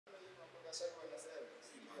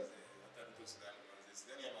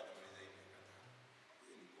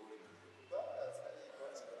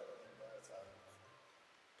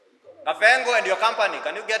Kafengu and your company,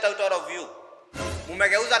 can you get out of you?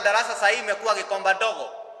 Mumegeuza darasa sahi imekuwa kikomba ndogo.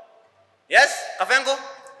 Yes, Kafengu?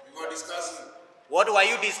 We were discussing. What were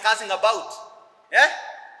you discussing about? Eh?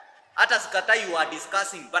 Hata sikatai you are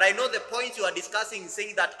discussing, but I know the point you are discussing is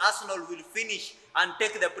saying that Arsenal will finish and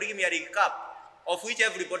take the Premier League Cup, of which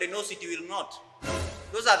everybody knows it will not.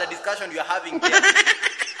 Those are the discussions you are having there.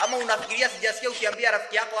 Ama unafikiria sijasikia ukiambia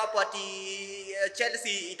rafiki yako hapo ati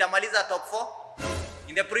Chelsea itamaliza top 4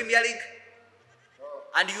 in the Premier League?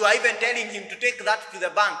 And you are even telling him to take that to the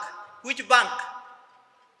bank. Which bank?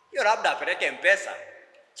 You're up there, apeleke M-Pesa.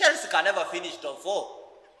 Chelsea can never finish top 4.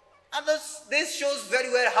 And this shows very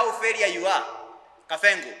well how failure you are,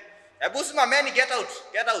 Kafengu. Ebusuma men, get out,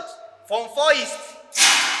 get out. Form 4 East.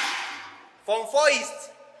 Form 4 East.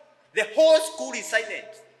 The whole school is silent,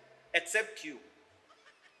 except you.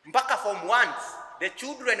 Mpaka Form 1, the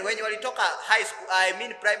children, when you talk high school, I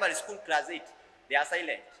mean primary school class 8, they are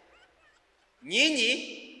silent.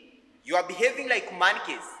 Nyinyi, you are behaving like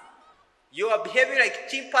monkeys. You are behaving like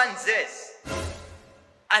chimpanzees.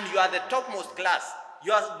 And you are the topmost class.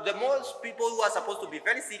 You are the most people who are supposed to be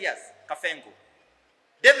very serious, Kafengu.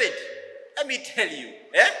 David, let me tell you,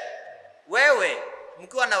 wewe,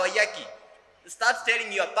 mkiwa na wayaki, start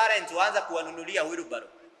telling your parents waanza kuwanunulia wheelbarrow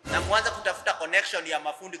na mwanza kutafuta connection ya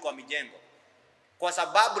mafundi kwa mijengo. Kwa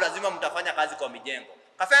sababu lazima mtafanya kazi kwa mijengo.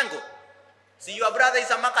 Kafengu, see your brother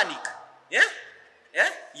is a mechanic. Yeah? Yeah?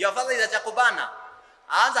 Your father is a chakobana.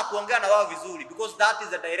 Aanza kuongea na wao vizuri because that is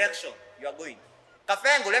the direction you are going.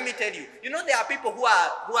 Kafengu, let me tell you, you know there are people who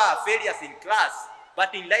are failures in class,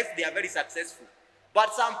 but in life they are very successful.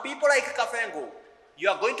 But some people like Kafengu, you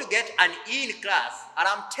are going to get an E in class, and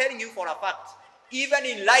I'm telling you for a fact, even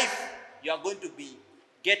in life, you are going to be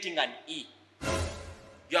getting an E.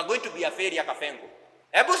 You are going to be a failure, Kafengu.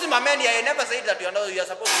 Ebusi Mameni, I never said that you are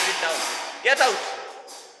supposed to sit down. Get out.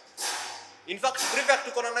 In fact, prefect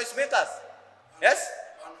to colonize makers. Yes?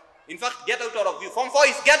 In fact, get out of you. Form 4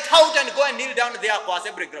 is get out and go and kneel down there for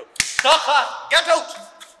assembly ground. Talk, get out.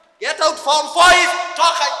 Get out. Form 4 is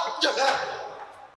talk.